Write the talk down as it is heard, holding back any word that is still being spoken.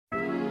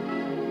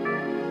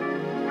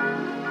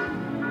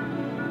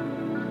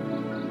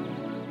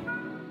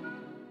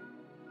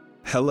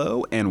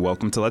Hello and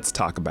welcome to Let's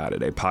Talk About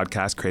It, a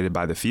podcast created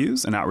by The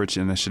Fuse, an outreach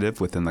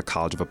initiative within the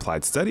College of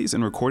Applied Studies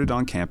and recorded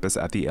on campus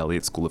at the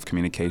Elliott School of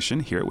Communication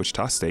here at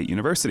Wichita State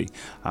University.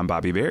 I'm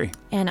Bobby Berry.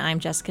 And I'm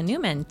Jessica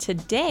Newman.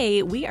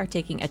 Today, we are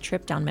taking a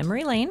trip down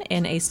memory lane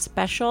in a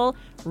special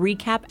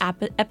recap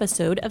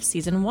episode of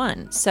Season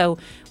 1. So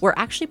we're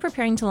actually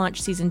preparing to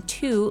launch Season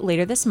 2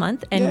 later this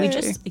month. And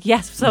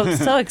Yay.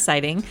 So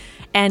exciting.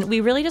 And we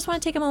really just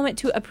want to take a moment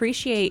to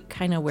appreciate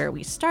kind of where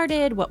we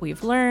started, what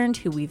we've learned,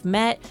 who we've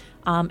met,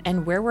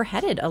 and where we're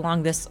headed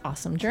along this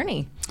awesome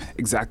journey.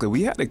 Exactly.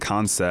 We had a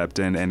concept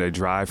and a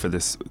drive for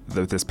this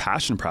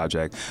passion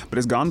project, but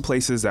it's gone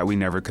places that we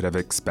never could have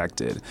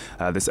expected.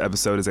 This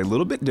episode is a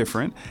little bit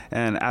different,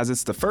 and as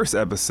it's the first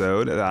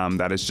episode,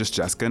 that is just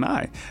Jessica and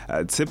I.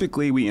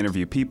 Typically, we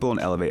interview people and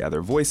elevate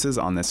other voices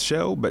on this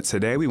show, but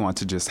today we want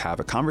to just have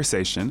a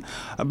conversation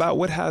about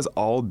what this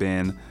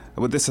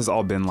has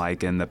all been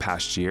like in the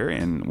past year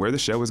and where the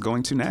show is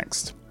going to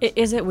next.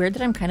 Is it weird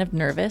that I'm kind of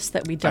nervous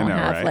that we don't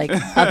have right?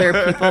 like other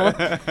people?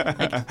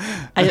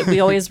 We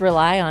always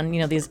rely on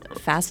these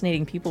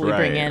fascinating people we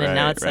bring in, and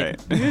now it's like.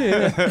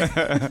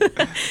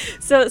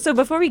 So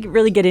before we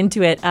really get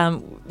into it, I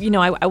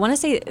want to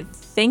say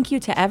thank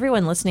you to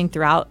everyone listening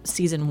throughout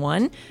Season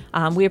 1.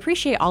 We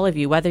appreciate all of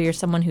you, whether you're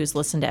someone who's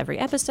listened to every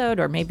episode,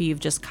 or maybe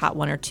you've just caught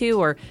one or two,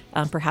 or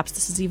perhaps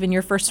this is even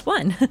your first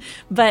one.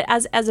 But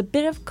as a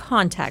bit of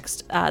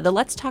context, the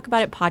Let's Talk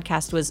About It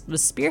podcast was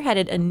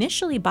spearheaded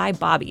initially by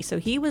Bobby. So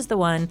he was the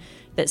one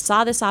that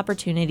saw this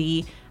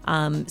opportunity,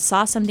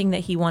 saw something that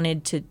he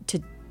wanted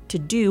to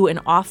do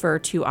and offer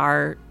to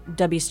our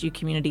WSU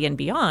community and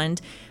beyond.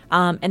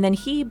 And then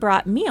he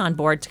brought me on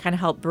board to kind of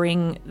help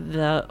bring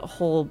the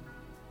whole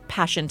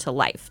passion to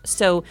life.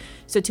 So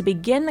to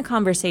begin the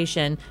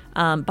conversation,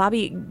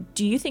 Bobby,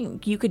 do you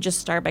think you could just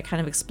start by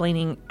kind of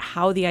explaining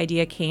how the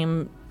idea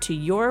came to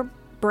your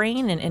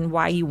brain and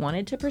why you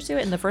wanted to pursue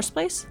it in the first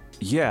place?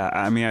 Yeah,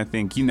 I mean, I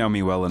think you know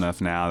me well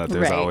enough now that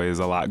there's always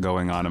a lot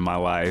going on in my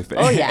life.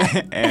 Oh,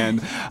 yeah.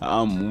 And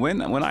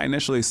when I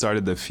initially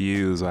started The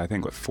Fuse, I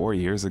think 4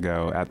 years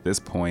ago at this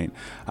point,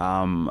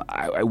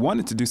 I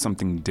wanted to do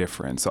something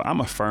different. So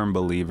I'm a firm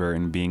believer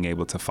in being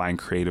able to find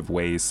creative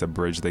ways to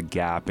bridge the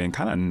gap and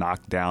kind of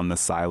knock down the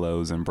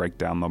silos and break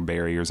down the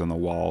barriers and the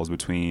walls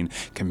between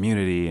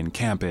community and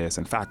campus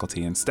and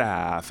faculty and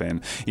staff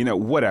and,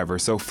 whatever.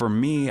 So for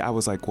me, I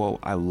was like, well,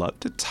 I love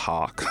to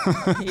talk.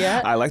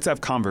 Yeah. I like to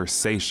have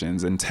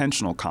conversations,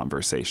 intentional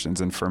conversations.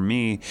 And for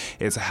me,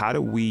 it's how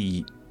do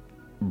we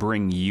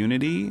bring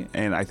unity?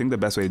 And I think the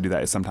best way to do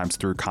that is sometimes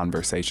through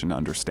conversation,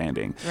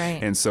 understanding.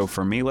 Right. And so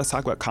for me, let's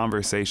talk about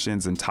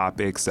conversations and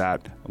topics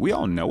that we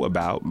all know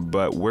about,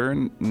 but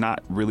we're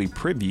not really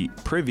privy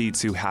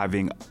to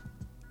having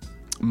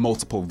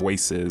multiple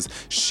voices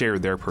share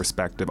their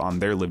perspective on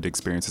their lived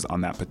experiences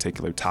on that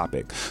particular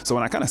topic. So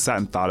when I kind of sat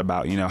and thought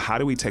about, how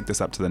do we take this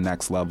up to the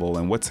next level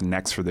and what's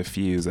next for The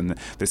Fuse? And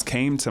this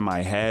came to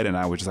my head and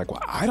I was just like,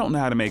 well, I don't know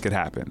how to make it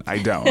happen. I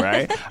don't,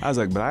 right? I was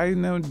like, but I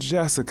know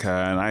Jessica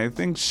and I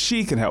think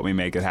she can help me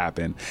make it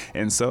happen.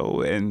 And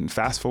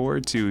fast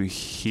forward to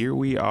here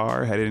we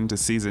are headed into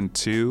Season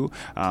 2,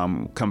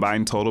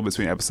 combined total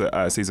between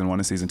Season 1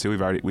 and Season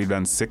 2. We've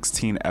done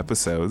 16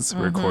 episodes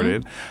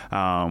recorded,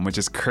 which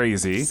is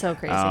crazy. So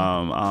crazy.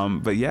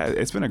 But yeah,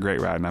 it's been a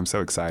great ride and I'm so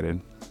excited.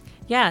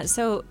 Yeah.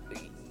 So,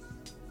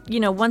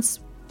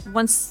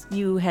 once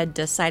you had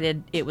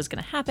decided it was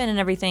going to happen and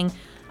everything,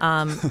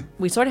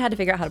 we sort of had to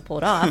figure out how to pull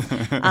it off.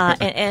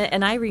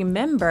 And I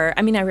remember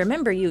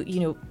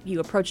you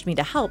approached me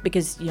to help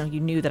because, you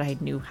knew that I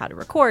knew how to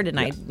record and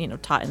I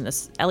taught in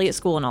this Elliott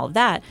School and all of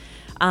that.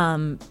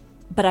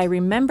 But I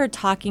remember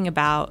talking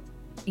about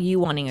you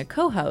wanting a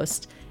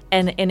co-host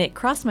and it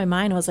crossed my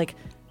mind. I was like,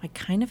 I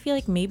kind of feel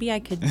like maybe I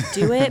could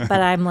do it,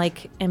 but I'm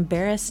like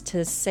embarrassed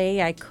to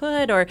say I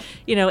could, or,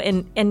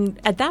 and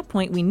at that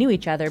point we knew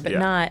each other, but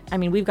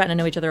we've gotten to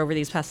know each other over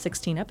these past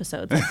 16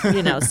 episodes,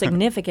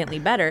 significantly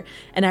better.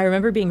 And I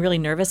remember being really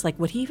nervous, like,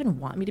 would he even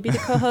want me to be the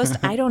co-host?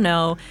 I don't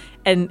know.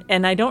 And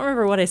I don't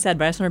remember what I said,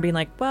 but I just remember being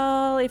like,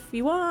 well, if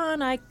you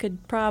want, I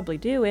could probably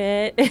do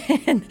it.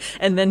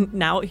 and then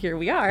now here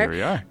we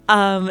are.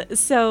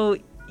 So,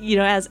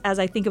 as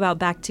I think about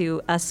back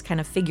to us kind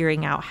of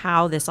figuring out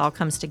how this all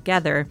comes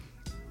together,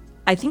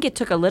 I think it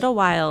took a little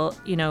while.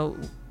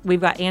 We've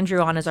got Andrew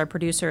on as our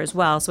producer as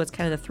well, so it's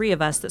kind of the three of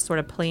us that sort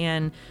of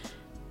plan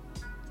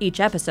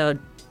each episode.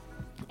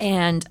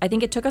 And I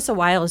think it took us a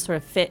while to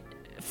sort of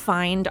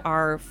find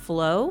our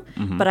flow,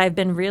 but I've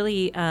been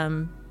really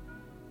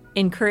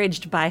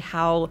encouraged by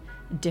how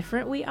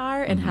different we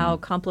are and how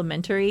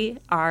complementary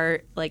our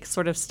like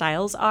sort of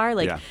styles are.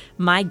 Like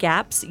my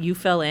gaps you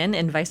fill in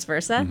and vice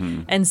versa.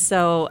 And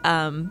so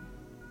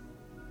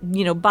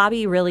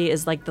Bobby really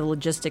is like the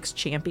logistics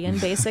champion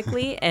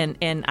basically,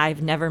 and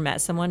I've never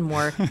met someone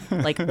more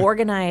like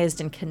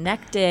organized and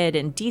connected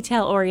and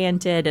detail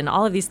oriented and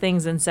all of these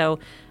things. And so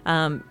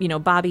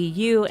Bobby,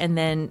 you and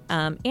then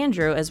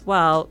Andrew as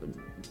well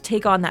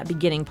take on that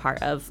beginning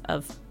part of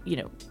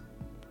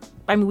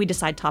we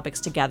decide topics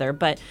together,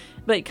 but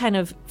kind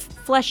of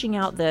fleshing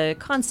out the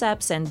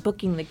concepts and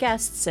booking the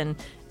guests and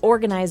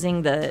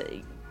organizing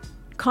the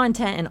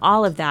content and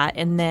all of that.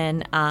 And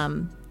then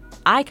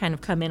I kind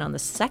of come in on the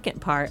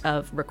second part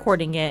of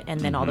recording it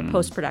and then all the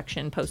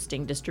post-production,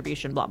 posting,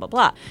 distribution, blah, blah,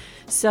 blah.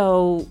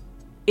 So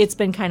it's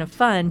been kind of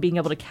fun being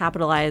able to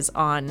capitalize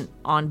on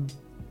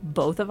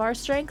both of our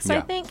strengths,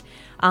 I think.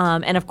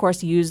 And of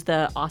course, use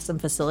the awesome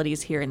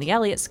facilities here in the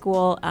Elliott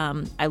School.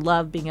 I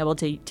love being able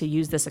to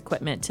use this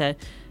equipment to,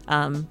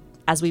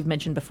 as we've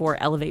mentioned before,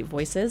 elevate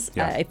voices.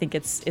 I think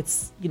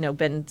it's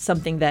been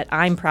something that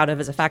I'm proud of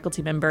as a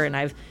faculty member, and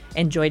I've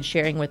enjoyed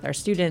sharing with our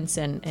students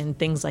and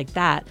things like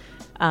that.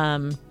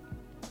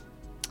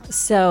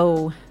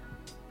 So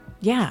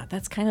yeah,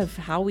 that's kind of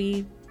how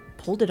we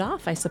pulled it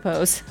off, I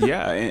suppose.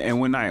 Yeah, and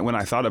when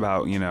I thought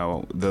about,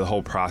 the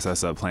whole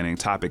process of planning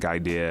topic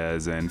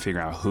ideas and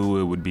figuring out who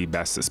it would be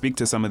best to speak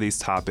to some of these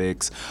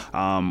topics,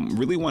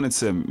 really wanted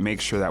to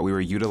make sure that we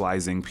were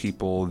utilizing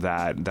people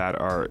that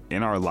are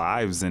in our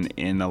lives and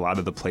in a lot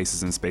of the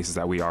places and spaces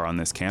that we are on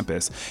this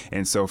campus.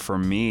 And so for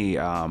me,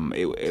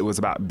 it was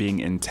about being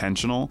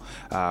intentional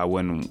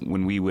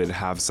when we would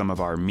have some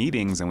of our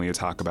meetings and we would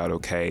talk about,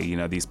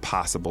 these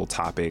possible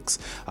topics.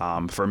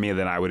 For me,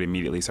 then I would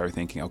immediately start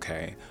thinking,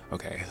 okay,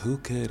 who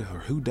could or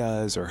who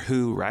does or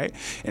who, right?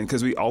 And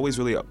because we always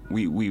really,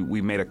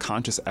 we made a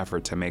conscious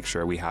effort to make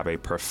sure we have a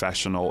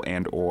professional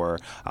and or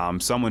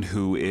someone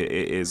who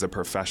is a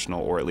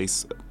professional or at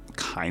least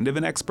kind of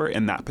an expert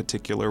in that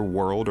particular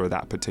world or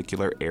that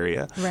particular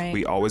area. Right.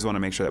 We always want to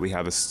make sure that we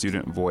have a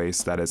student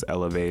voice that is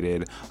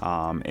elevated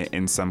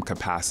in some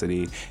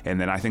capacity.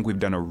 And then I think we've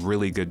done a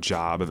really good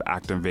job of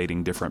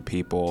activating different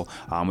people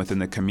within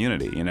the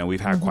community. We've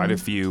had quite a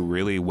few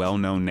really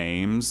well-known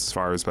names, as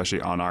far as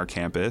especially on our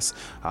campus.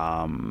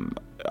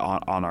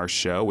 On our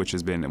show, which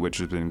has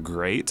been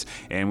great,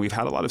 and we've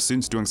had a lot of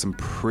students doing some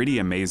pretty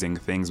amazing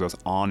things both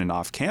on and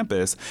off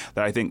campus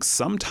that I think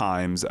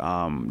sometimes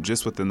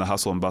just within the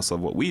hustle and bustle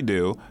of what we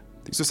do,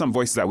 these are some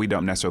voices that we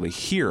don't necessarily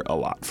hear a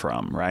lot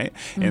from, right?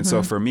 And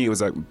so for me, it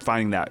was like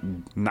finding that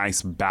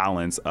nice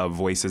balance of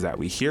voices that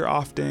we hear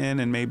often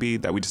and maybe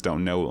that we just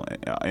don't know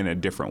in a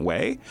different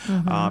way.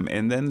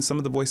 And then some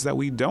of the voices that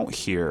we don't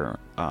hear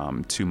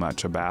too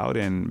much about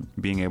and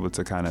being able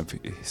to kind of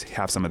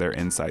have some of their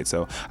insights.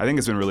 So I think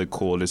it's been really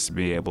cool just to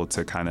be able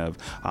to kind of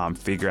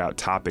figure out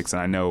topics.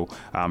 And I know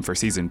for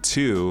season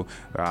 2,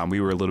 we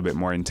were a little bit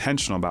more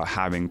intentional about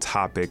having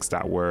topics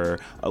that were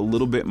a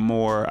little bit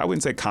more, I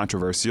wouldn't say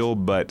controversial,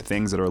 but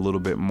things that are a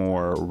little bit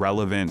more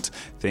relevant,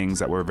 things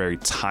that were very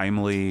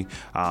timely,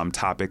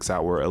 topics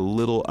that were a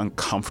little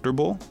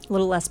uncomfortable. A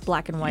little less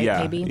black and white,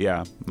 maybe.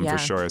 Yeah, for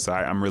sure. So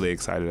I'm really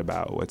excited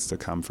about what's to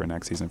come for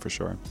next season for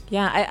sure.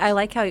 Yeah, I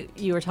like how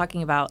you were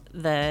talking about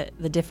the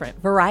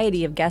different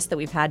variety of guests that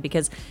we've had,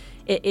 because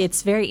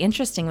it's very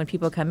interesting when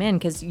people come in,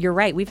 because you're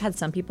right, we've had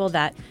some people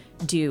that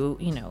do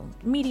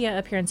media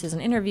appearances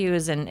and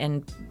interviews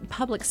and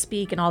public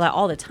speak and all that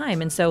all the time,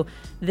 and so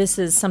this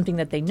is something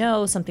that they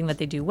know, something that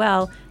they do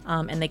well,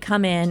 and they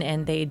come in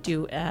and they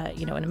do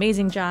an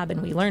amazing job,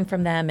 and we learn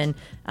from them, and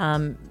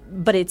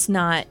but it's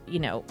not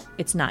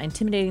it's not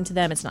intimidating to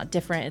them, it's not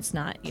different, it's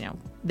not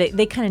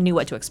they kind of knew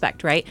what to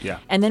expect, right? Yeah.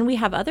 And then we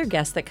have other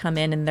guests that come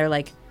in and they're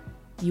like,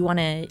 you want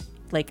to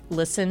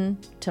listen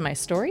to my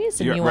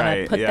stories and you want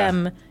to put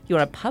them, you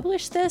want to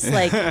publish this,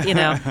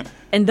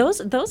 and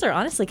those are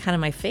honestly kind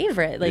of my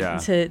favorite,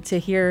 to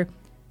hear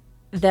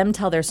them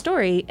tell their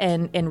story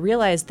and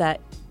realize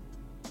that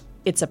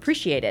it's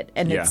appreciated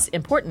and it's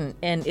important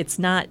and it's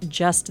not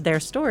just their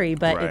story,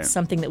 but it's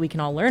something that we can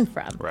all learn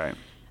from.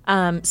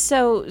 Right.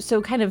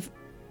 So kind of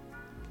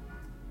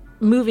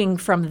moving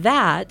from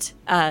that,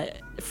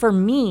 for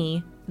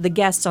me, the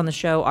guests on the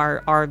show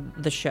are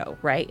the show,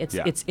 right?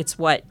 It's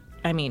what,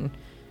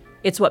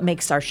 it's what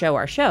makes our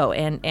show,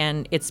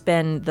 and it's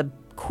been the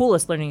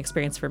coolest learning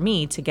experience for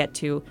me to get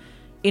to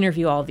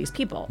interview all of these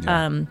people.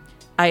 Yeah.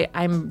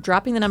 I'm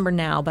dropping the number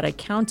now, but I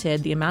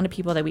counted the amount of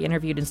people that we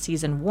interviewed in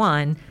season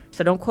 1,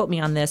 so don't quote me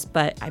on this,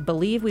 but I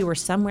believe we were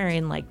somewhere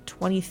in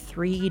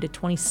 23 to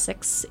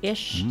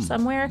 26-ish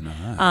somewhere.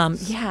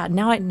 Nice.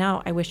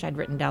 Now I wish I'd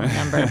written down the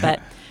number, but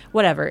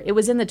whatever. It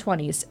was in the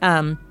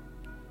 20s.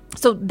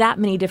 So that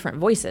many different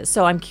voices.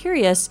 So I'm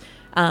curious,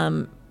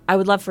 I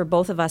would love for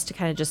both of us to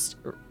kind of just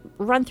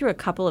run through a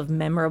couple of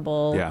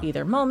memorable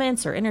either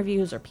moments or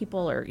interviews or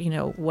people or,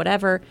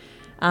 whatever.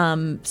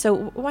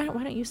 So why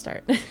don't you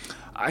start?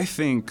 I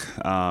think,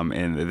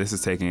 and this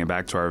is taking it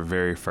back to our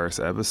very first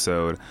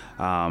episode,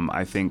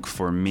 I think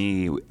for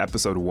me,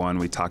 episode 1,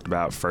 we talked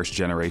about first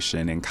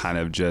generation and kind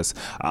of just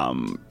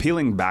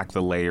peeling back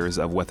the layers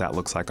of what that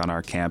looks like on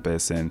our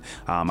campus. And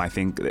I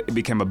think it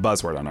became a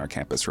buzzword on our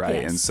campus, right?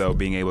 Yes. And so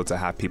being able to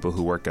have people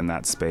who work in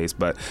that space,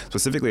 but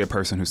specifically a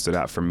person who stood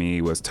out for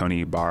me was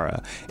Tony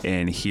Ibarra,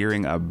 and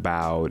hearing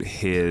about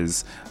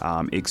his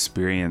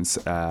experience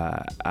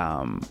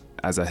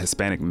as a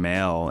Hispanic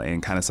male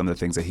and kind of some of the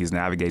things that he's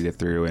navigated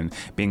through, and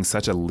being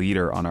such a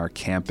leader on our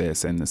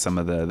campus, and some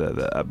of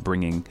the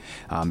upbringing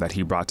that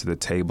he brought to the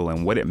table,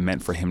 and what it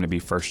meant for him to be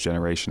first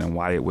generation, and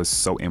why it was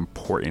so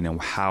important,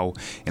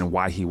 and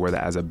why he wore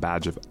that as a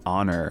badge of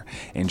honor,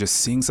 and just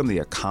seeing some of the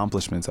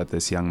accomplishments that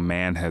this young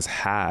man has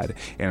had,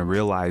 and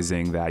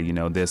realizing that, you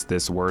know,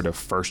 this word of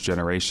first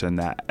generation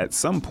that at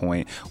some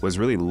point was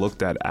really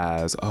looked at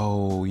as,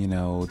 oh, you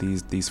know,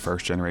 these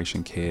first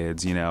generation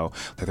kids, you know,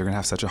 that they're gonna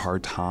have such a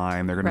hard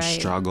time, they're gonna Right.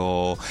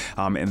 struggle,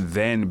 and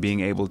then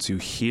being able to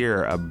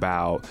hear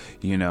about,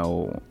 you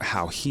know,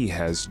 how he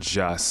has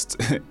just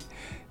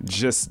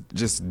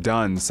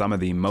done some of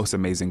the most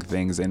amazing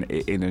things, and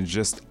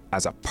just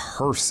as a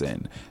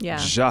person, Yeah.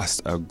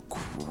 just a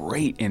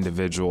great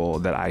individual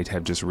that I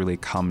have just really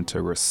come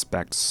to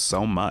respect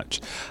so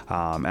much.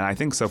 And I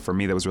think so for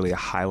me, that was really a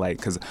highlight,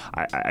 because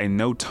I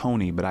know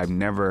Tony, but I've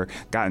never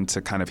gotten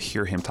to kind of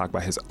hear him talk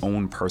about his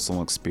own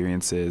personal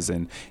experiences,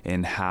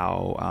 and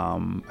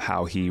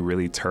how he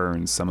really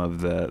turns some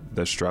of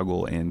the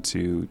struggle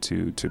into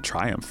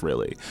triumph,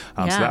 really.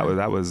 So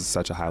that was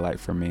such a highlight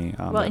for me.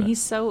 Well, and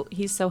he's so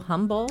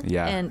humble.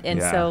 Yeah, And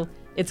yeah. so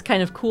it's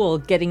kind of cool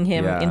getting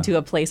him Yeah. into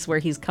a place where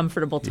he's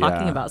comfortable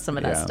talking Yeah, about some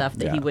of that yeah, stuff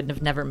that he yeah. wouldn't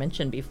have never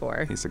mentioned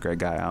before. He's a great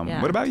guy.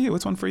 Yeah. What about you?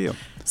 What's one for you?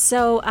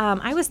 So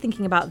I was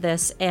thinking about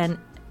this, and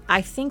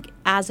I think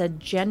as a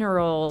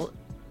general,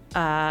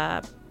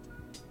 I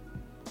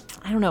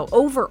don't know,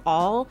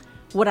 overall,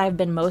 what I've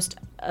been most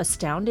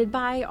astounded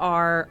by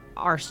are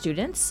our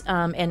students,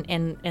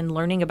 and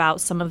learning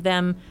about some of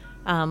them,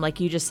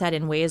 like you just said,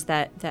 in ways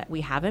that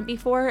we haven't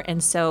before.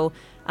 And so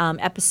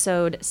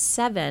episode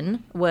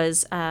 7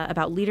 was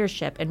about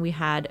leadership, and we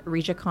had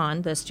Reja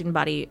Khan, the student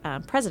body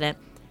president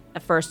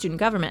for Student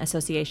Government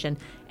Association.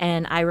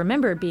 And I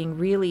remember being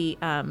really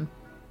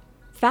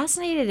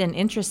fascinated and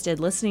interested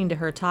listening to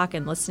her talk,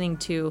 and listening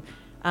to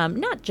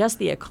not just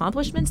the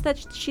accomplishments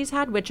that she's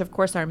had, which of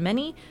course are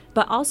many,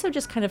 but also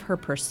just kind of her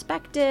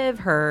perspective,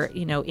 her,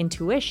 you know,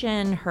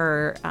 intuition,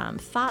 her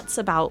thoughts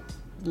about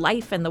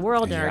life and the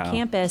world and our Yeah.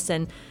 campus.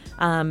 And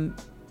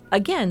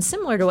again,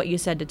 similar to what you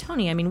said to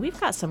Tony, I mean, we've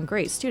got some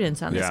great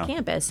students on this Yeah.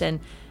 campus, and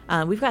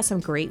we've got some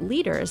great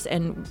leaders,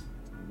 and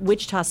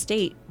Wichita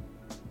State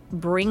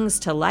brings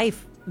to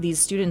life these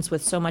students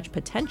with so much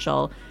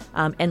potential,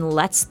 and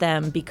lets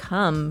them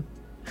become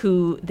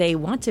who they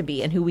want to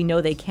be and who we know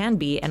they can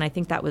be. And I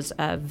think that was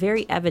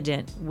very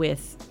evident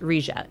with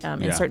Reja,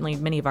 and Yeah. certainly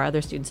many of our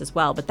other students as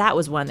well. But that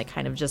was one that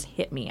kind of just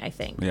hit me, I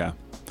think. Yeah.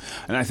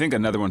 And I think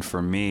another one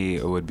for me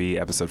would be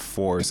episode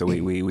 4. So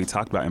we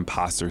talked about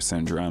imposter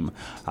syndrome,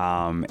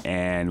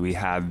 and we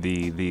had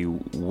the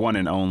one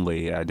and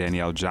only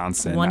Danielle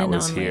Johnson One that and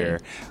was only. here,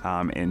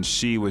 and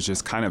she was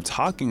just kind of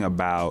talking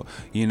about,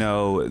 you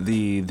know,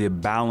 the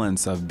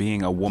balance of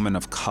being a woman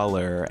of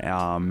color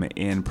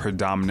in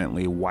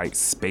predominantly white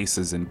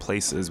spaces and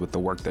places, with the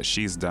work that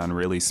she's done,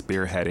 really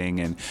spearheading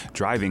and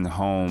driving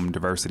home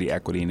diversity,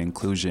 equity, and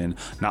inclusion,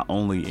 not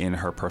only in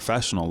her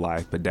professional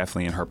life, but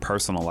definitely in her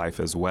personal life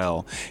as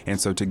well. And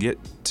so to get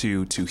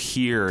to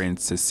hear and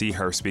to see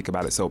her speak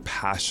about it so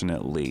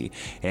passionately,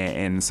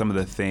 and some of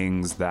the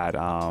things that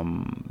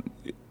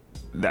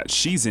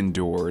she's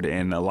endured,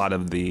 and a lot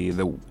of the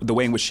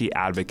way in which she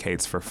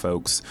advocates for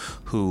folks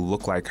who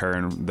look like her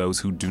and those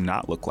who do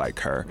not look like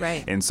her.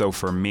 Right. And so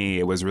for me,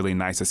 it was really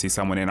nice to see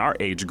someone in our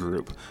age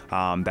group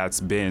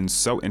that's been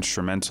so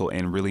instrumental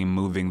in really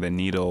moving the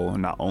needle,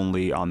 not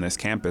only on this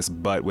campus,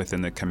 but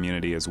within the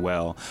community as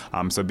well.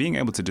 So being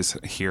able to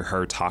just hear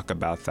her talk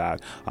about that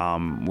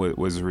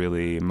was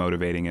really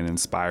motivating and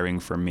inspiring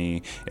for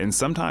me. And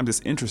sometimes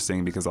it's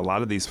interesting, because a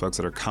lot of these folks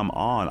that are come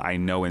on, I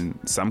know in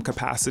some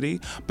capacity,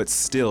 but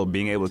still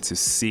being able to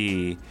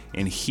see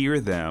and hear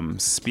them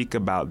speak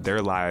about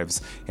their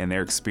lives and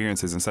their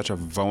experiences in such a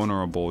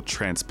vulnerable,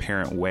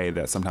 transparent way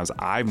that sometimes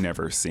I've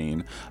never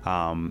seen,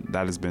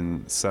 that has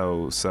been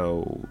so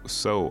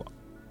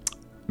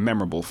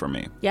memorable for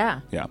me.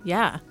 Yeah. Yeah.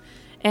 Yeah.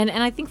 And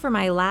I think for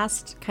my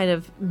last kind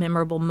of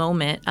memorable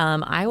moment,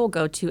 I will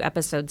go to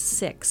episode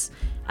 6.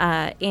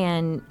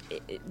 And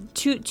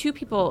two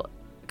people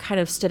kind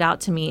of stood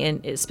out to me,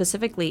 and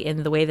specifically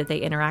in the way that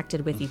they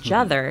interacted with each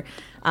other.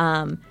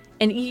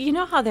 And you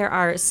know how there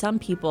are some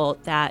people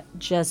that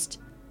just,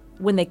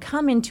 when they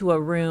come into a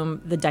room,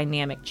 the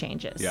dynamic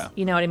changes. Yeah.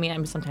 You know what I mean? I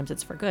mean, sometimes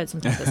it's for good,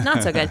 sometimes it's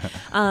not so good.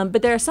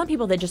 But there are some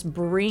people that just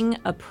bring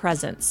a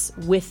presence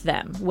with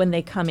them when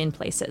they come in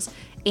places.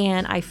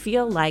 And I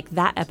feel like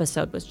that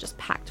episode was just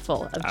packed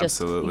full of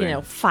just, Absolutely. you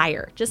know,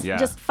 fire, just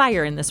Yeah.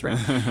 fire in this room.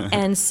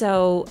 And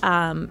so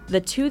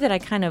the two that I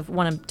kind of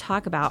want to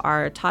talk about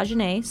are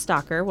Tajane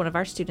Stalker, one of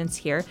our students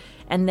here,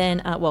 and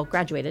then,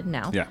 graduated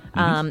now. Yeah.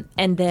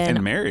 And then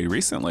And married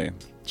recently.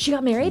 she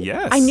got married?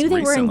 Yes. I knew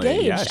they were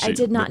recently. engaged. Yeah, I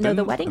did not know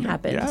the within- wedding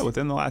happened. Yeah,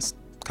 within the last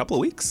couple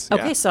of weeks.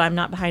 Okay, Yeah. so I'm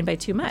not behind by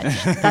too much.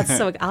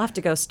 I'll have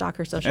to go stalk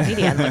her social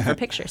media and look for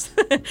pictures.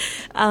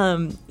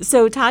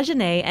 So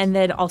Tajane, and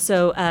then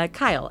also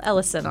Kyle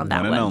Ellison on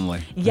that One one. and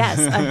only. Yes,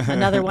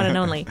 another one and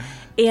only.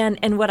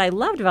 And what I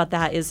loved about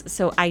that is,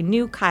 so I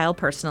knew Kyle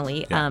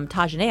personally.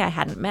 Tajane I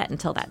hadn't met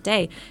until that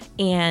day,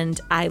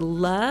 and I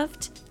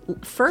loved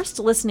first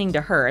listening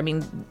to her. I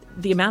mean,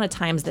 the amount of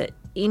times that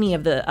any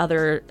of the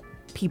other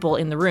people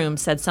in the room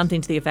said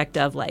something to the effect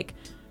of like,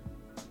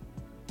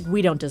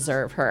 we don't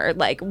deserve her.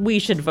 Like, we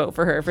should vote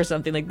for her for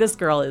something. Like, this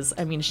girl is,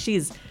 I mean,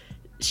 she's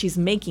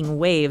making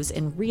waves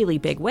in really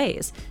big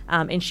ways.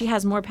 And she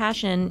has more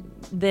passion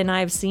than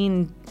I've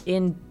seen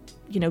in,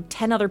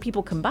 10 other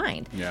people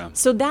combined. Yeah.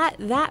 So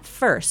that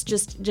first,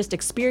 just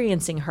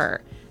experiencing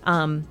her,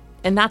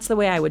 and that's the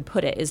way I would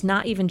put it, is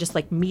not even just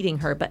like meeting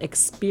her, but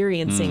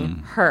experiencing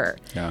her,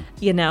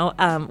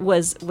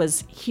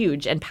 was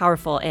huge and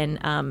powerful.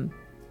 And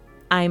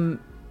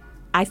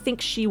I think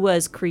she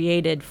was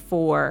created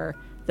for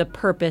the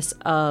purpose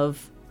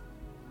of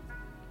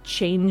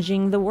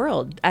changing the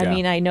world. I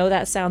mean, I know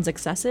that sounds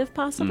excessive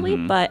possibly,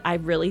 but I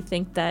really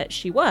think that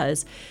she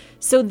was.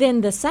 So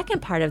then the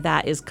second part of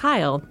that is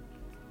Kyle,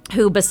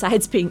 who,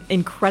 besides being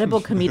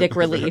incredible comedic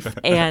relief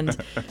and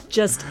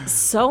just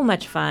so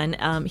much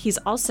fun, he's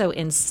also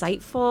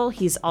insightful.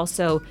 He's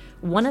also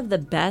one of the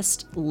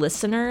best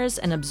listeners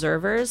and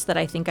observers that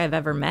I think I've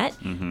ever met.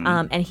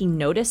 And he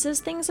notices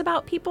things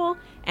about people,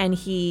 and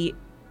he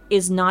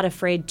is not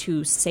afraid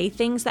to say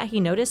things that he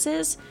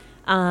notices.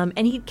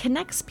 And he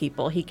connects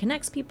people. He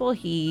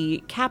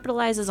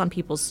capitalizes on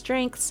people's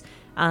strengths.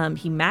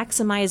 He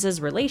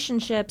maximizes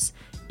relationships.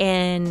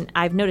 And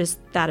I've noticed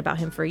that about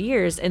him for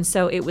years. And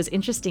so it was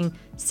interesting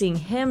seeing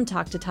him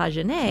talk to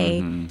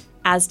Tajane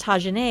as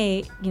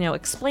Tajane,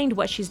 explained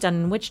what she's done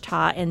in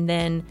Wichita and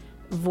then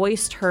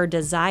voiced her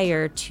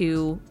desire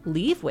to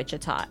leave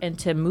Wichita and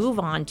to move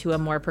on to a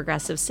more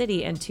progressive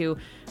city and to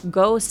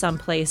go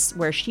someplace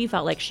where she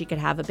felt like she could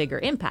have a bigger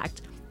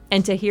impact.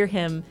 And to hear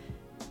him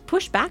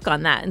push back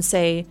on that and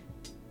say,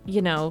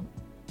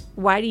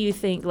 why do you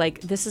think,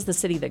 like, this is the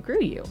city that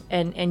grew you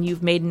and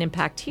you've made an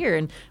impact here,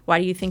 and why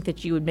do you think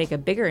that you would make a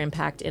bigger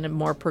impact in a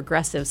more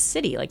progressive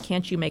city? Like,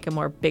 can't you make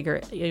a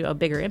bigger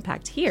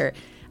impact here?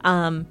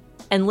 And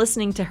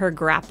listening to her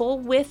grapple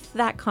with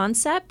that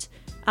concept,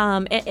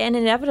 and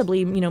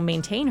inevitably,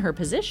 maintain her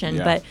position,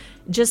 but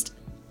just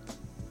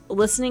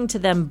listening to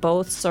them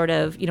both sort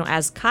of,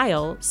 as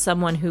Kyle,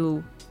 someone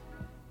who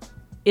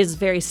is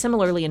very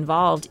similarly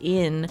involved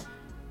in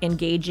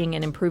engaging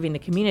and improving the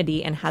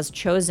community and has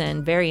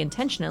chosen very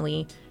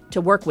intentionally to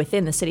work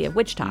within the city of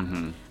Wichita.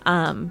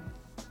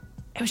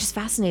 It was just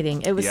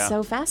fascinating. It was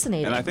so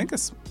fascinating. And I think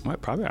it's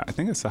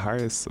the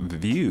highest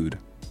viewed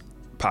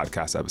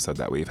podcast episode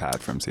that we've had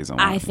from season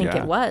 1. I think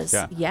it was.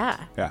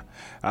 Yeah.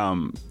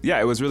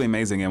 It was really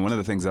amazing. And one of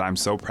the things that I'm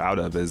so proud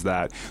of is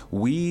that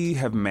we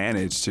have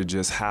managed to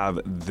just have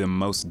the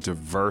most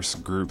diverse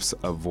groups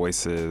of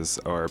voices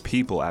or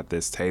people at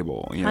this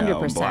table.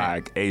 100%.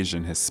 Black,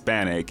 Asian,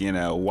 Hispanic,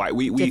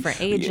 white. Different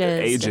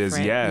ages.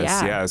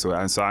 Yes.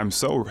 So I'm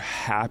so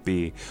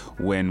happy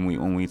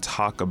when we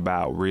talk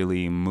about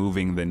really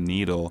moving the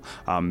needle,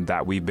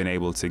 that we've been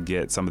able to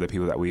get some of the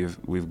people that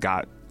we've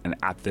got and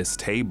at this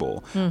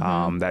table,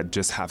 that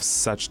just have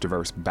such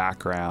diverse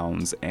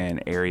backgrounds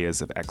and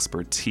areas of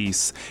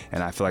expertise.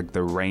 And I feel like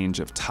the range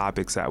of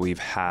topics that we've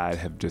had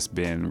have just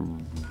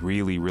been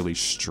really, really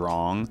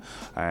strong.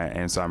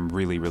 And so I'm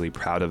really, really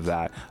proud of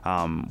that.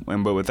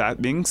 But with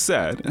that being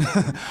said,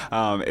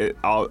 it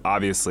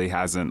obviously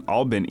hasn't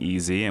all been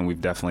easy, and we've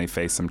definitely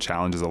faced some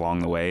challenges along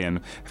the way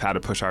and have had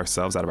to push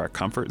ourselves out of our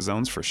comfort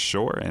zones for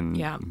sure, and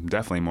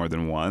definitely more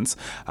than once.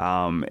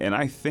 And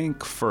I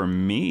think for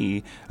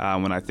me,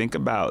 when I think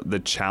about the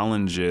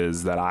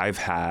challenges that I've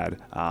had,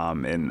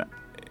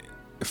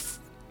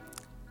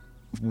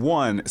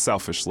 one,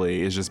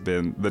 selfishly, it's just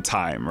been the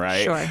time,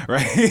 right?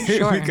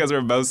 Sure. Because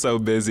we're both so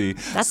busy.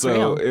 That's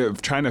real.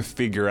 Trying to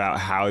figure out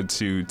how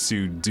to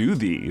do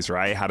these,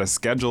 right? How to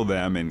schedule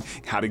them and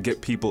how to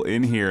get people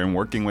in here, and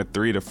working with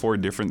 3 to 4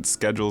 different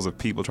schedules of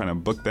people, trying to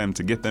book them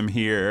to get them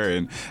here,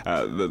 and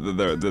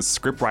the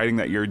script writing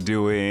that you're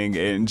doing,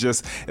 and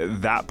just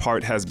that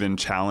part has been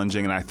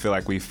challenging. And I feel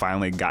like we've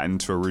finally gotten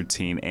to a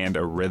routine and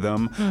a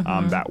rhythm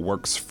that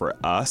works for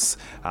us.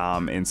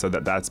 And so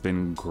that's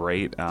been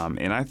great.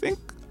 And I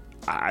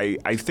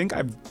think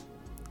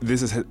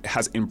this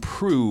has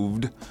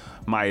improved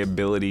my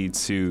ability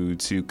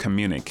to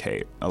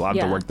communicate. A lot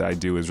of the work that I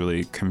do is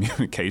really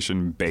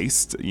communication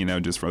based,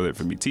 just whether it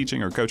for me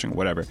teaching or coaching,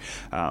 whatever.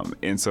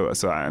 And so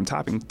I'm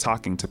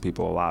talking to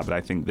people a lot, but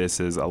I think this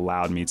has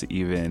allowed me to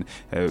even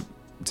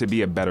to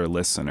be a better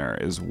listener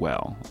as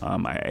well.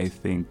 I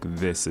think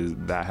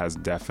that has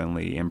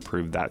definitely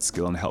improved that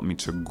skill and helped me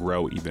to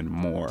grow even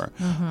more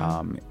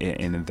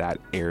in that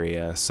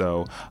area.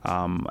 So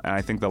and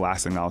I think the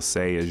last thing I'll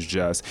say is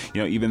just,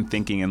 even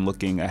thinking and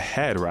looking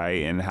ahead,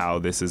 right, and how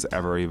this is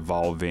ever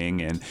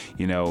evolving, and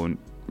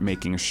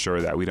making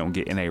sure that we don't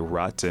get in a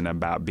rut and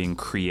about being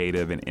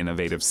creative and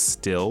innovative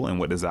still, and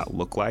what does that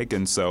look like.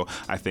 And so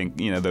I think,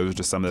 those are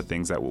just some of the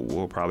things that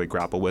we'll probably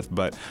grapple with.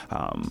 But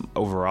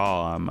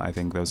overall, I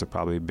think those have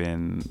probably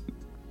been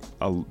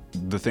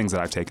the things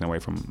that I've taken away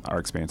from our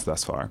experience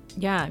thus far.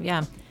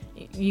 Yeah.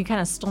 You kind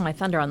of stole my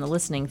thunder on the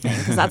listening thing,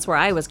 because that's where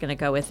I was going to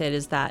go with it,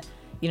 is that,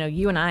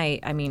 you and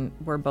I mean,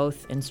 we're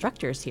both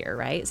instructors here,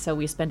 right? So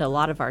we spend a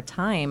lot of our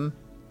time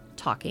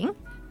talking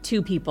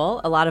to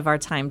people, a lot of our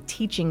time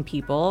teaching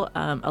people,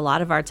 a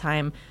lot of our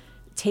time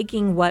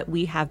taking what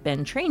we have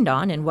been trained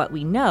on and what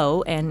we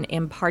know and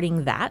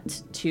imparting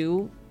that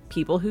to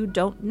people who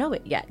don't know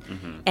it yet.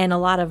 And a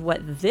lot of what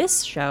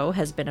this show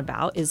has been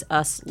about is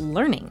us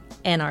learning,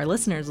 and our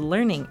listeners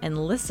learning and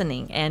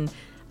listening. And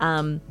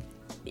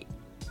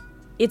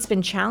it's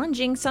been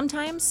challenging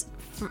sometimes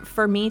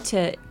for me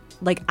to,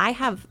 I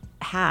have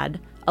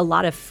had a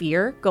lot of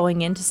fear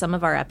going into some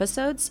of our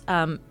episodes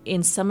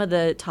in some of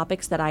the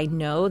topics that I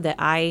know that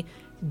I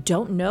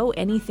don't know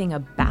anything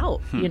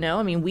about.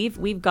 I mean,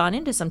 we've gone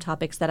into some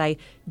topics that I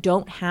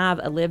don't have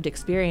a lived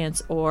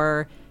experience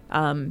or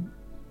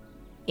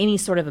any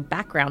sort of a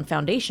background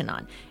foundation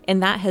on.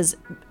 And that has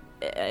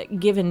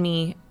given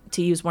me,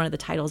 to use one of the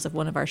titles of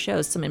one of our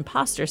shows, some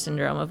imposter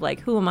syndrome of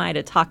who am I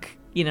to talk,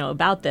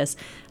 about this?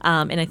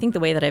 And I think the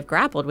way that I've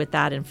grappled with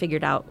that and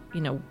figured out,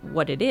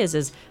 what it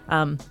is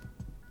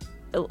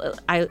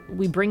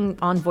we bring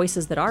on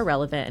voices that are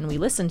relevant, and we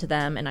listen to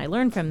them, and I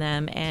learn from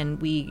them, and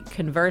we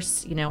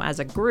converse, as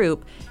a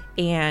group,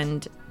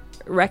 and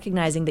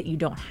recognizing that you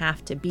don't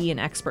have to be an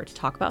expert to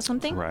talk about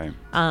something. Right.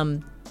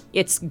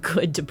 It's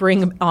good to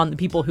bring on the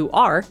people who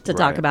are to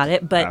talk about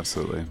it, but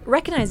absolutely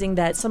recognizing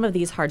that some of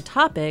these hard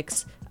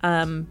topics,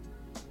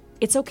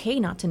 it's okay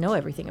not to know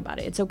everything about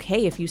it. It's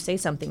okay if you say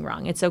something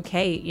wrong. It's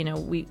okay.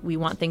 We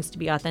want things to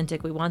be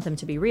authentic. We want them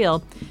to be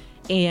real.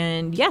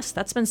 And yes,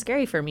 that's been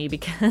scary for me,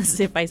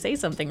 because if I say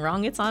something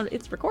wrong,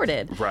 it's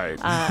recorded. Right.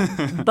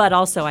 But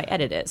also I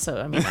edit it. So,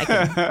 I mean, I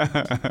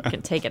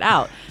can take it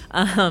out.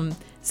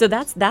 So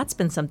that's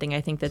been something I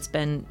think that's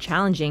been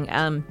challenging.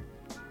 And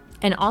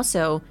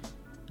also,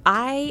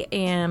 I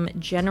am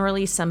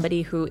generally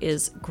somebody who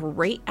is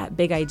great at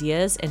big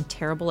ideas and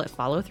terrible at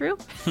follow through.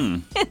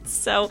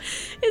 So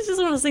it's just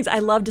one of those things. I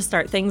love to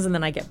start things and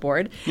then I get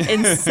bored.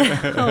 And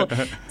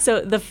so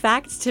the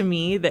fact to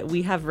me that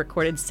we have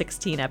recorded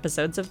 16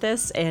 episodes of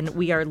this, and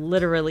we are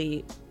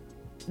literally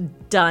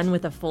done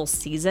with a full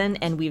season,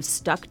 and we've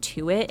stuck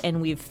to it,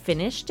 and we've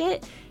finished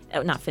it.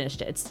 Not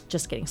finished it. It's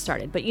just getting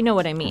started. But you know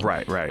what I mean.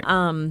 Right.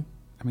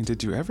 I mean,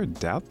 did you ever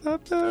doubt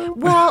that, though?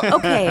 Well,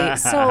 okay,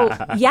 so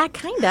yeah,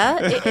 kind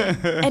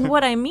of. And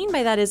what I mean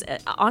by that is,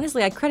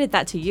 honestly, I credit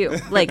that to you.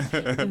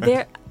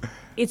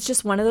 It's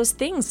just one of those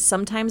things.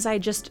 Sometimes I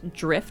just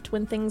drift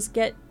when things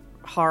get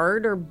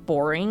hard or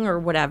boring or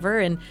whatever,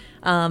 and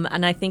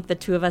I think the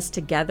two of us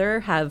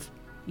together have,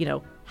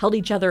 held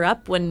each other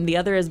up when the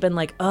other has been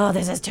like, oh,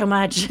 this is too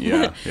much.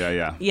 Yeah.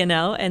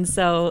 And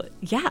so,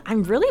 yeah,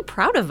 I'm really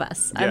proud of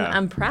us. Yeah,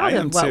 I'm proud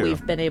of what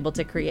we've been able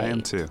to create. I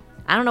am too.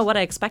 I don't know what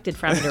I expected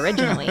from it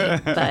originally,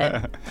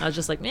 but I was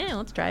just like,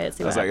 let's try it,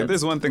 see what happens. If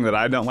there's one thing that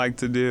I don't like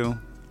to do,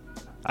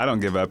 I don't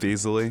give up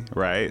easily,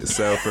 right?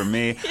 So for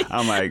me,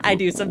 I'm like, I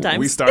do sometimes.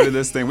 We started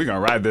this thing, we're going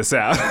to ride this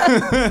out.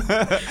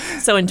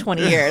 So in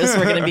 20 years,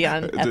 we're going to be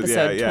on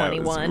episode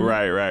 21.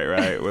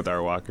 Right, with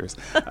our walkers.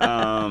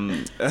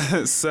 I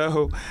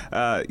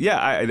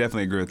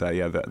definitely agree with that.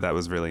 Yeah, that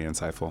was really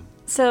insightful.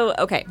 So,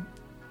 okay.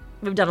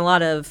 We've done a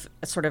lot of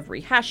sort of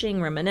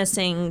rehashing,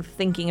 reminiscing,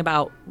 thinking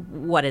about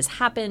what has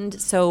happened.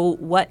 So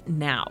what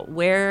now?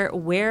 Where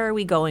are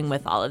we going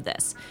with all of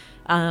this?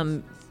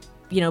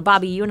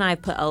 Bobby, you and I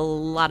have put a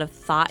lot of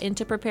thought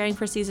into preparing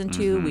for season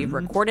 2. Mm-hmm. We've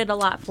recorded a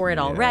lot for it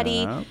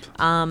already.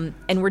 And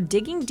we're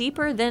digging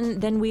deeper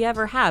than we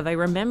ever have. I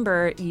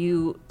remember I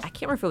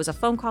can't remember if it was a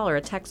phone call or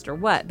a text or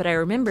what, but I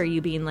remember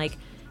you being like,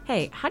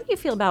 hey, how do you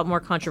feel about more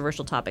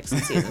controversial topics in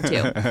season 2?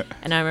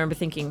 And I remember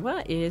thinking,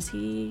 what is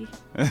he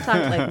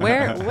talking?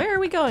 Where are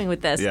we going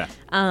with this? Yeah.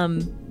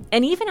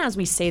 And even as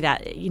we say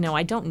that,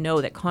 I don't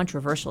know that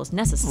controversial is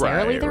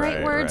necessarily the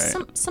right word.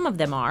 Right. Some of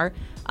them are.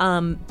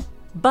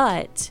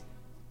 But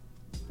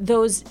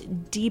those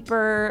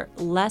deeper,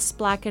 less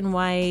black and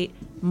white,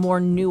 more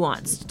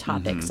nuanced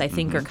topics, I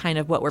think, are kind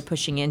of what we're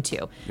pushing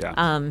into.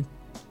 Yeah.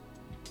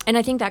 And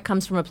I think that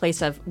comes from a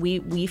place of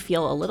we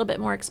feel a little bit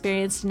more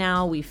experienced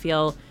now. We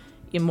feel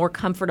more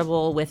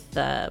comfortable with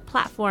the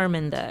platform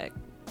and the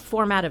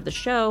format of the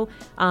show,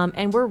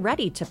 and we're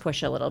ready to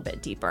push a little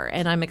bit deeper.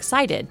 And I'm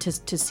excited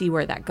to see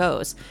where that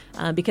goes,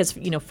 because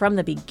from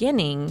the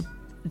beginning,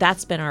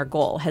 that's been our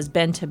goal, has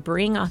been to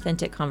bring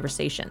authentic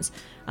conversations.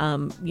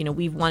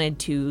 We've wanted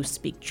to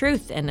speak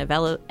truth and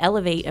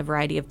elevate a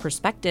variety of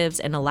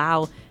perspectives and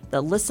allow the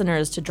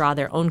listeners to draw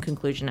their own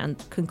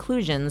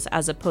conclusions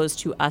as opposed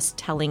to us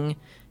telling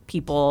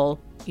people,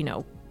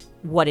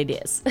 what it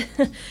is.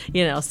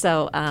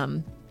 So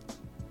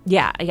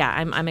Yeah,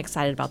 I'm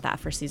excited about that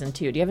for season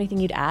 2. Do you have anything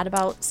you'd add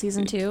about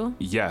season 2?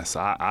 Yes,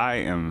 I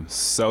am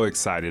so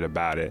excited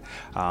about it.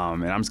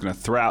 And I'm just going to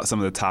throw out some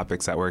of the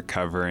topics that we're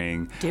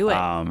covering. Do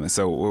it.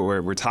 So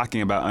we're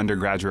talking about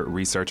undergraduate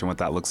research and what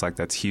that looks like.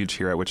 That's huge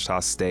here at Wichita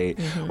State.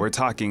 We're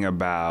talking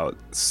about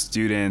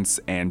students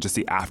and just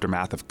the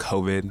aftermath of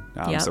COVID.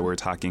 Yep. So we're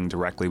talking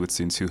directly with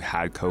students who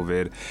had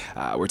COVID.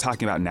 We're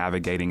talking about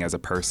navigating as a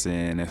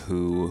person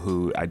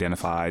who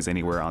identifies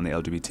anywhere on the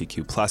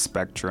LGBTQ plus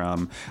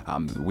spectrum.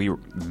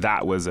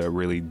 That was a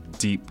really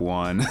deep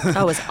one.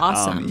 That was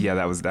awesome. Yeah,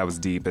 that was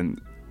deep.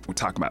 And we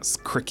talk about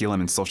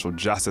curriculum and social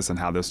justice and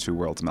how those two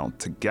worlds meld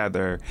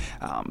together.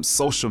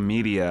 Social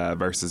media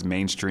versus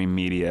mainstream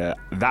media.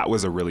 That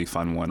was a really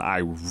fun one. I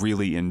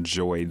really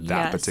enjoyed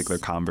that particular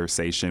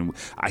conversation.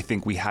 I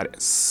think we had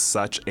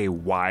such a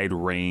wide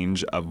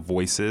range of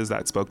voices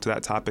that spoke to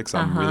that topic. So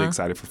I'm really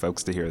excited for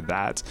folks to hear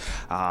that.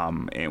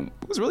 And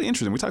it was really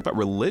interesting. We talked about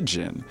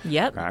religion.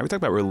 Yep. Right? We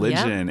talked about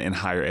religion in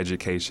higher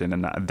education.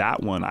 And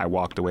that one I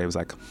walked away, was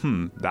like,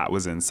 that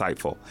was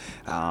insightful.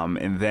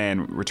 And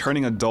then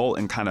returning adult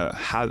and kind of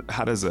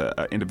how does an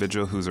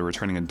individual who's a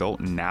returning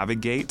adult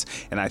navigate?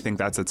 And I think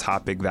that's a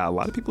topic that a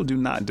lot of people do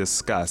not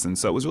discuss. And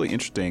so it was really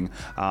interesting.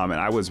 And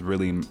I was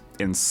really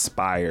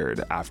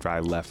inspired after I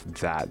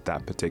left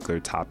that particular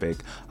topic.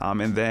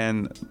 And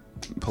then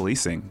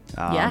policing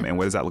and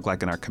what does that look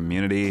like in our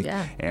community?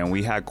 And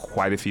we had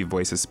quite a few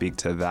voices speak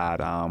to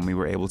that. We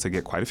were able to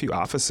get quite a few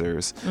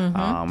officers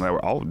that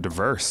were all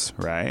diverse,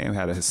 right? We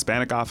had a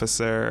Hispanic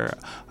officer,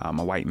 a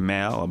white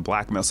male, a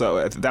black male.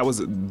 So that was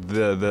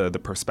the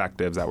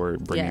perspectives that we're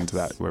bringing to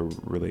that were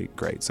really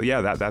great. So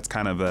that's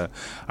kind of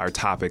our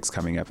topics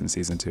coming up in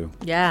season 2.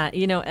 Yeah,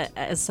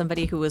 as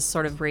somebody who was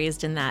sort of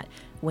raised in that,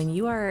 when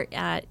you are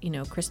at,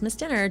 Christmas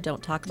dinner,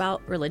 don't talk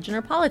about religion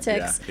or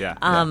politics.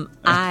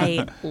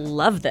 I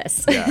love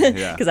this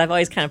because I've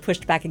always kind of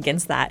pushed back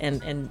against that,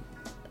 and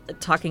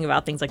talking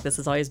about things like this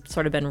has always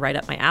sort of been right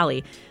up my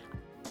alley.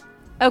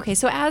 Okay,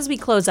 so as we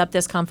close up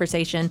this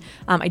conversation,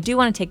 I do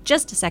want to take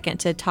just a second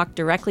to talk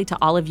directly to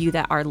all of you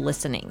that are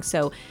listening.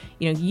 So,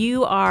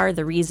 you are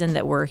the reason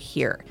that we're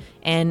here.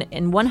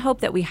 And one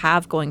hope that we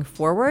have going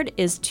forward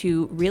is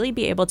to really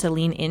be able to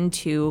lean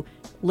into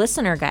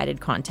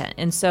listener-guided content.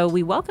 And so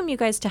we welcome you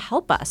guys to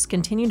help us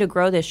continue to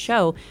grow this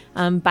show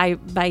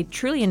by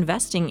truly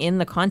investing in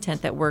the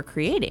content that we're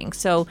creating.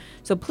 So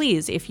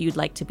please, if you'd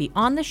like to be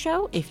on the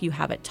show, if you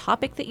have a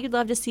topic that you'd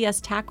love to see us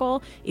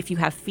tackle, if you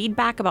have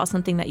feedback about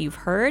something that you've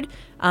heard,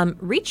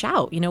 reach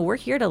out. We're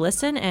here to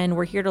listen and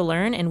we're here to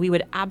learn, and we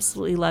would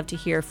absolutely love to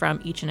hear from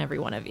each and every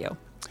one of you.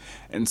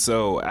 And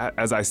so,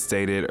 as I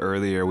stated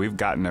earlier, we've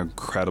got an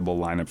incredible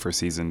lineup for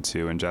season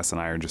 2, and Jess and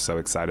I are just so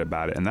excited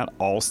about it. And that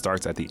all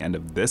starts at the end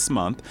of this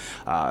month.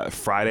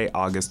 Friday,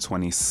 August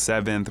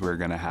 27th, we're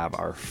going to have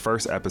our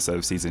first episode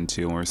of season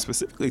 2, and we're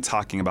specifically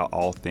talking about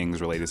all things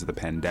related to the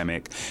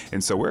pandemic.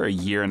 And so we're a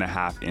year and a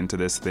half into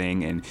this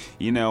thing, and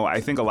I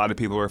think a lot of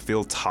people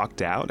feel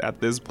talked out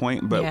at this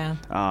point, but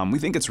we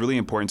think it's really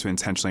important to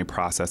intentionally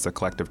process the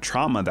collective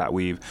trauma that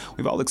we've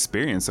all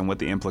experienced and what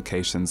the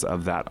implications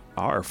of that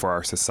are for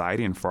our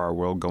society and for our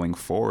world going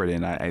forward.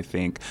 And I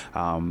think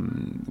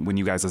when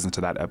you guys listen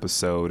to that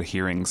episode,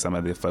 hearing some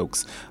of the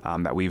folks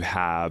that we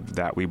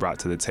brought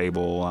to the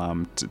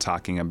table to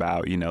talking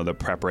about, the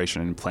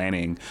preparation and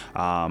planning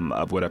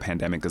of what a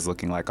pandemic is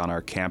looking like on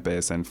our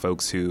campus, and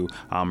folks who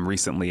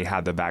recently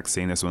had the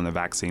vaccine. This when the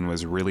vaccine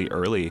was really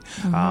early,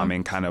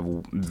 and kind of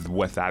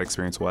what that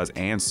experience was,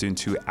 and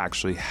students who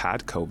actually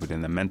had COVID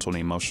and the mental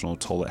and emotional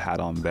toll it had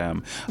on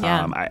them.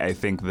 I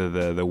think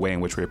the way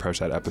in which we approached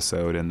that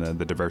episode and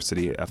the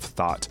diversity of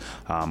thought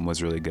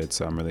was really good.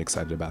 So I'm really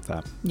excited about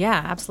that.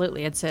 Yeah,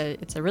 absolutely. It's a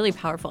really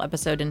powerful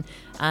episode, and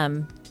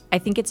I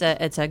think it's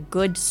a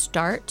good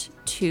start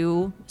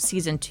to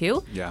season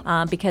 2.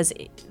 Because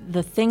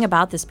the thing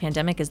about this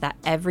pandemic is that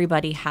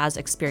everybody has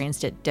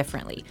experienced it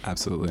differently.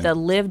 Absolutely. The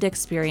lived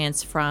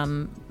experience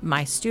from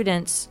my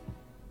students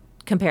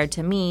compared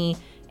to me,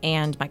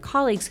 and my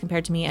colleagues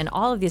compared to me, and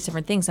all of these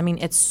different things. I mean,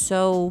 it's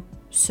so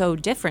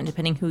different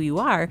depending who you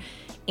are.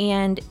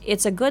 And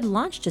it's a good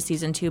launch to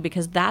season 2,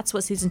 because that's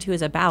what season 2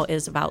 is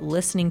about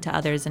listening to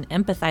others and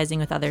empathizing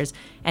with others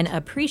and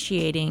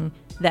appreciating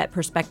that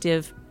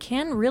perspective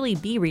can really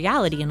be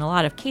reality in a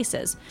lot of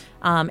cases.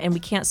 And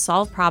we can't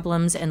solve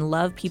problems and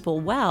love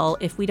people well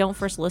if we don't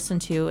first listen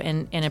to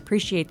and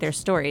appreciate their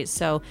stories.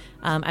 So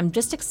I'm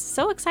just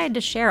so excited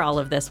to share all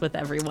of this with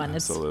everyone.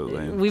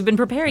 Absolutely. We've been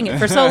preparing it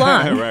for so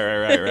long.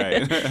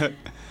 Right.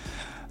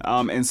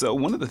 And so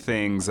one of the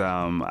things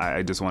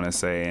I just want to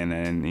say,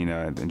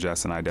 and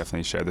Jess and I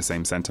definitely share the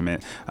same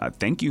sentiment.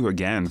 Thank you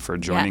again for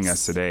joining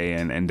us today,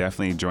 and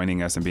definitely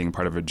joining us and being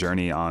part of a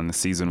journey on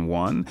season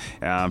 1,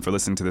 for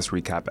listening to this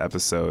recap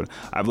episode.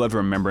 I've loved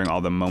remembering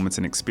all the moments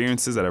and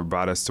experiences that have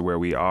brought us to where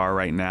we are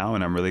right now,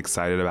 and I'm really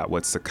excited about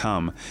what's to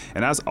come.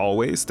 And as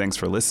always, thanks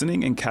for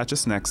listening, and catch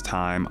us next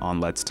time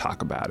on Let's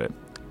Talk About It.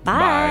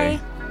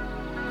 Bye.